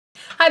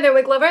Hi there,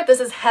 wig lover. This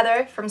is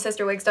Heather from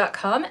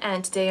CysterWigs.com,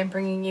 and today I'm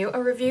bringing you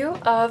a review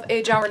of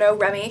a Jon Renau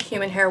Remy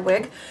human hair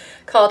wig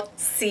called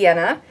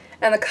Sienna,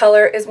 and the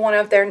color is one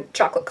of their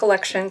chocolate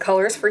collection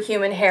colors for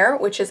human hair,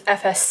 which is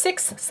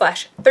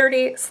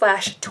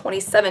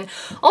FS6/30/27,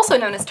 also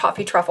known as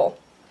Toffee Truffle.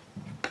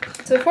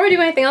 So before I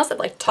do anything else, I'd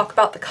like to talk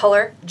about the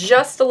color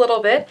just a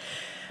little bit.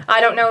 I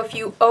don't know if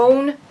you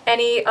own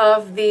any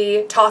of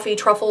the Toffee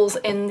Truffles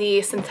in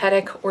the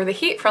synthetic or the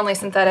heat-friendly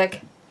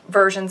synthetic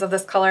versions of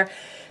this color,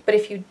 but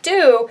if you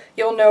do,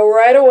 you'll know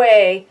right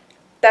away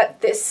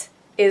that this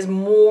is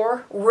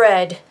more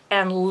red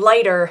and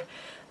lighter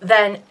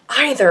than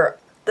either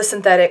the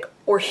synthetic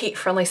or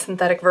heat-friendly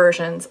synthetic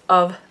versions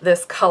of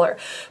this color.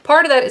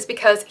 Part of that is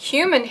because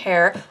human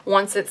hair,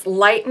 once it's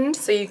lightened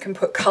so you can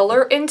put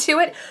color into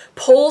it,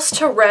 pulls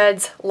to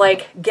reds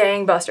like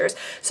gangbusters.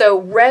 So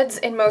reds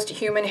in most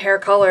human hair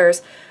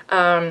colors,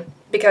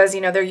 because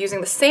they're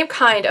using the same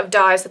kind of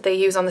dyes that they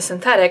use on the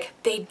synthetic,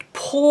 they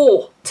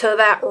pull to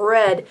that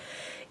red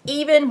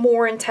even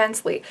more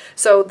intensely.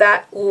 So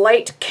that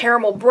light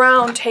caramel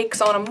brown takes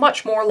on a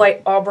much more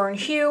light auburn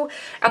hue,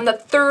 and the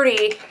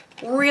 30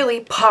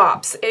 really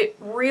pops. It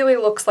really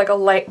looks like a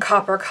light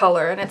copper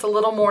color, and it's a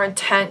little more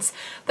intense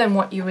than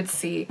what you would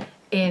see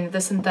in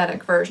the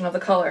synthetic version of the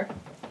color.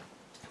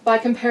 By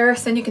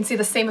comparison, you can see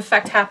the same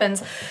effect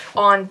happens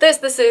on this.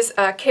 This is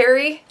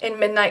Carrie in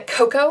Midnight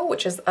Cocoa,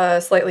 which is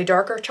a slightly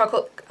darker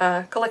chocolate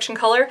collection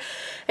color.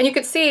 And you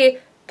can see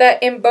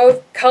that in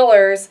both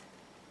colors,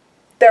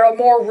 they're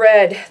more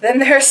red than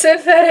their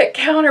synthetic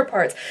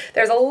counterparts.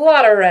 There's a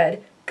lot of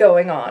red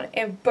going on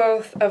in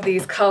both of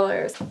these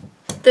colors.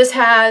 This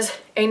has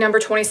a number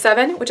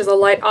 27, which is a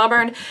light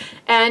auburn,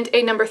 and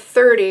a number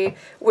 30,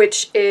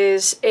 which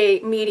is a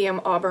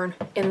medium auburn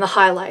in the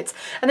highlights.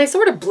 And they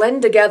sort of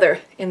blend together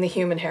in the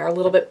human hair a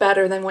little bit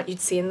better than what you'd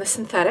see in the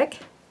synthetic.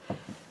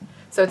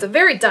 So it's a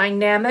very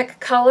dynamic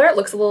color. It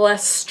looks a little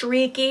less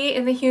streaky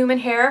in the human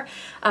hair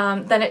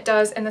than it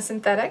does in the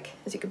synthetic,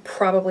 as you could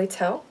probably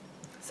tell.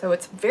 So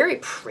it's very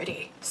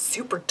pretty,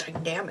 super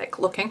dynamic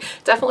looking.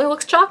 Definitely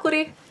looks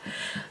chocolatey.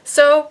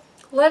 So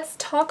let's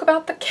talk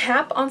about the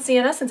cap on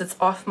Sienna since it's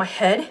off my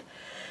head.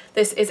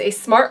 This is a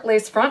smart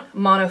lace front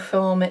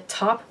monofilament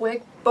top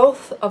wig.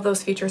 Both of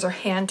those features are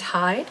hand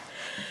tied.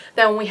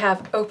 Then we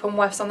have open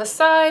wefts on the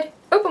side,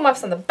 open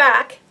wefts on the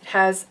back. It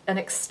has an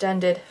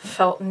extended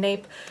felt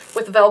nape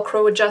with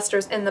Velcro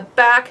adjusters in the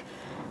back.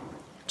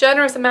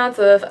 Generous amounts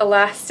of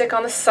elastic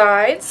on the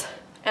sides,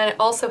 and it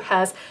also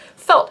has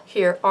felt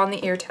here on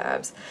the ear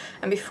tabs.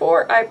 And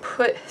before I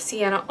put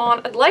Sienna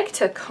on, I'd like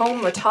to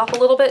comb the top a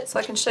little bit so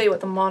I can show you what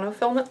the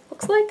monofilament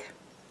looks like.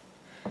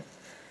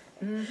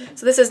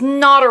 So this is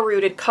not a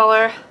rooted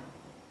color.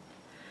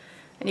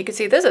 And you can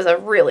see this is a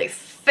really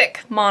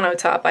thick mono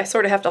top. I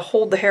sort of have to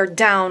hold the hair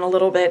down a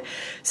little bit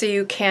so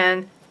you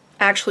can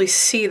actually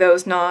see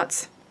those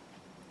knots.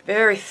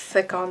 Very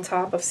thick on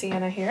top of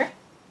Sienna here.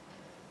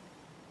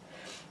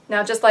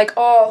 Now, just like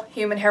all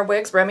human hair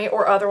wigs, Remy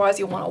or otherwise,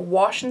 you want to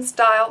wash and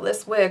style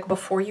this wig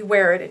before you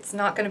wear it. It's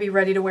not going to be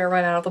ready to wear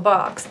right out of the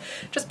box.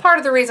 Just part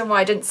of the reason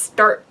why I didn't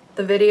start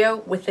the video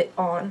with it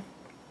on.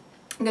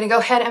 I'm going to go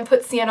ahead and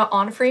put Sienna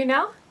on for you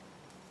now.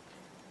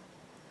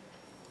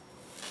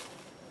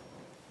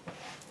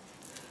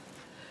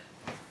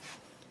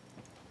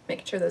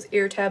 Making sure those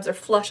ear tabs are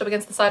flush up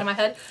against the side of my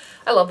head.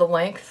 I love the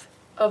length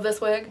of this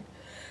wig.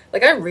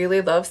 Like, I really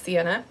love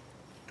Sienna.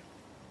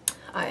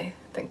 I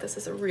think this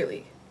is a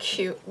really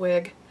cute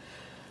wig.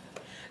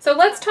 So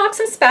let's talk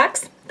some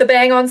specs. The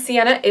bang on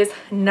Sienna is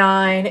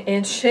 9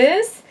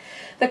 inches.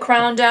 The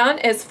crown down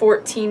is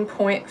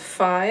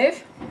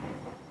 14.5.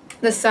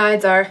 The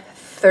sides are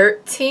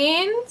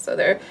 13, so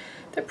they're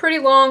pretty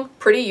long,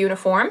 pretty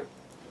uniform.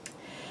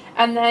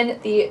 And then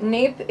the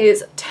nape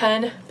is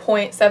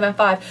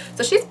 10.75.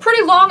 So she's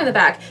pretty long in the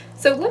back.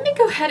 So let me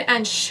go ahead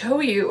and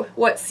show you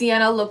what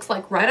Sienna looks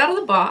like right out of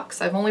the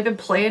box. I've only been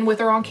playing with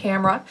her on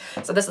camera.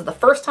 So this is the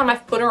first time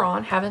I've put her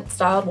on, haven't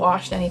styled,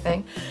 washed,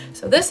 anything.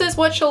 So this is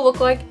what she'll look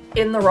like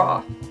in the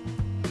raw.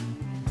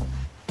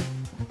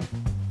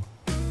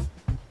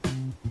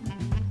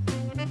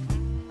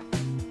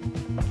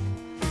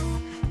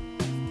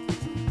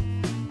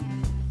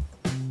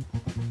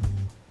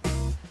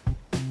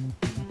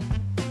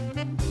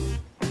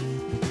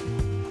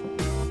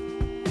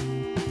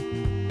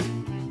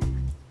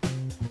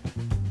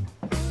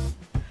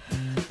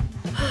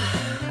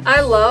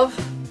 I love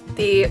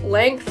the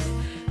length,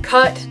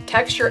 cut,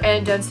 texture,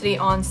 and density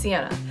on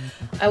Sienna.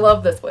 I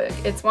love this wig.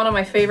 It's one of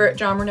my favorite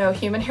Jon Renau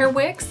human hair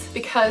wigs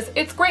because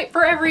it's great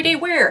for everyday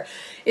wear.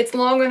 It's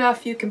long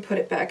enough you can put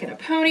it back in a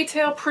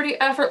ponytail pretty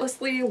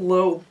effortlessly,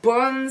 low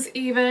buns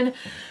even.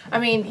 I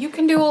mean, you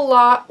can do a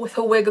lot with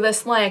a wig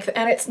this length,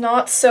 and it's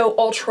not so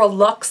ultra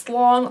luxe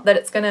long that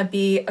it's gonna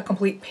be a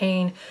complete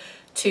pain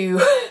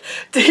to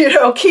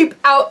keep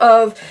out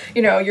of,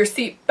 your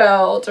seat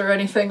belt or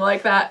anything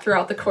like that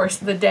throughout the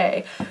course of the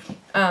day.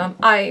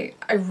 I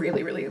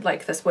really, really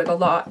like this wig a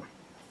lot.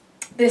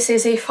 This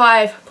is a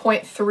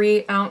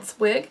 5.3 ounce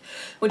wig,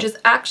 which is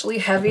actually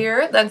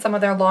heavier than some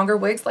of their longer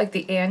wigs like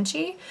the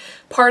Angie.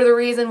 Part of the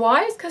reason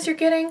why is because you're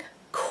getting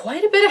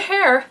quite a bit of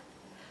hair.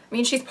 I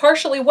mean, she's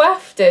partially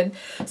wefted.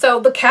 So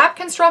the cap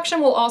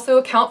construction will also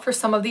account for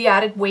some of the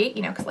added weight,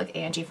 you know, because like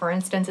Angie, for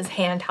instance, is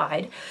hand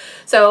tied.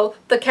 So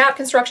the cap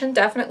construction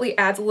definitely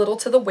adds a little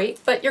to the weight,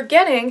 but you're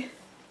getting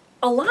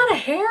a lot of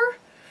hair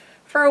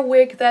for a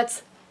wig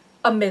that's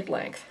a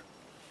mid-length.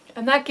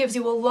 And that gives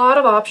you a lot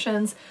of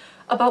options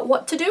about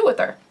what to do with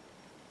her.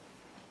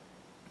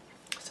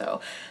 So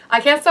I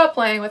can't stop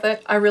playing with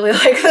it. I really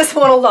like this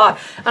one a lot.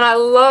 And I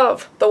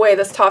love the way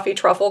this Toffee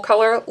Truffle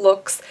color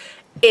looks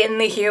in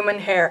the human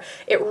hair.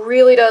 It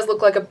really does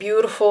look like a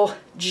beautiful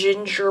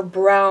ginger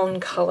brown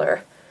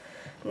color.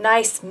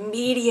 Nice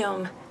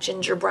medium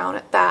ginger brown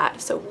at that.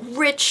 So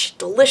rich,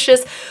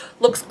 delicious,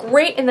 looks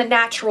great in the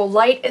natural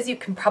light, as you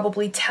can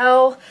probably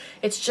tell.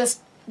 It's just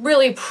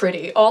really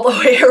pretty all the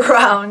way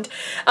around.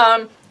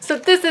 So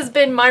this has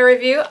been my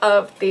review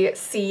of the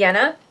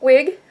Sienna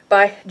wig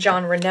by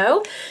Jon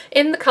Renau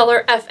in the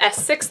color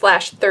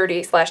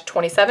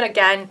FS6/30/27.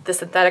 Again, the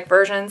synthetic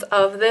versions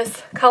of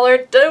this color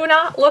do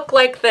not look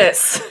like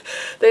this.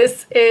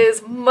 This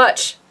is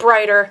much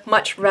brighter,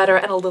 much redder,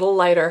 and a little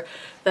lighter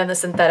than the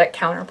synthetic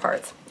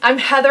counterparts. I'm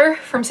Heather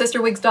from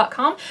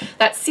CysterWigs.com.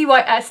 That's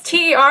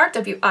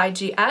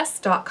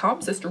CysterWigs.com,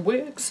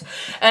 CysterWigs.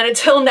 And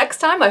until next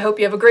time, I hope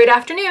you have a great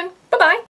afternoon. Bye-bye.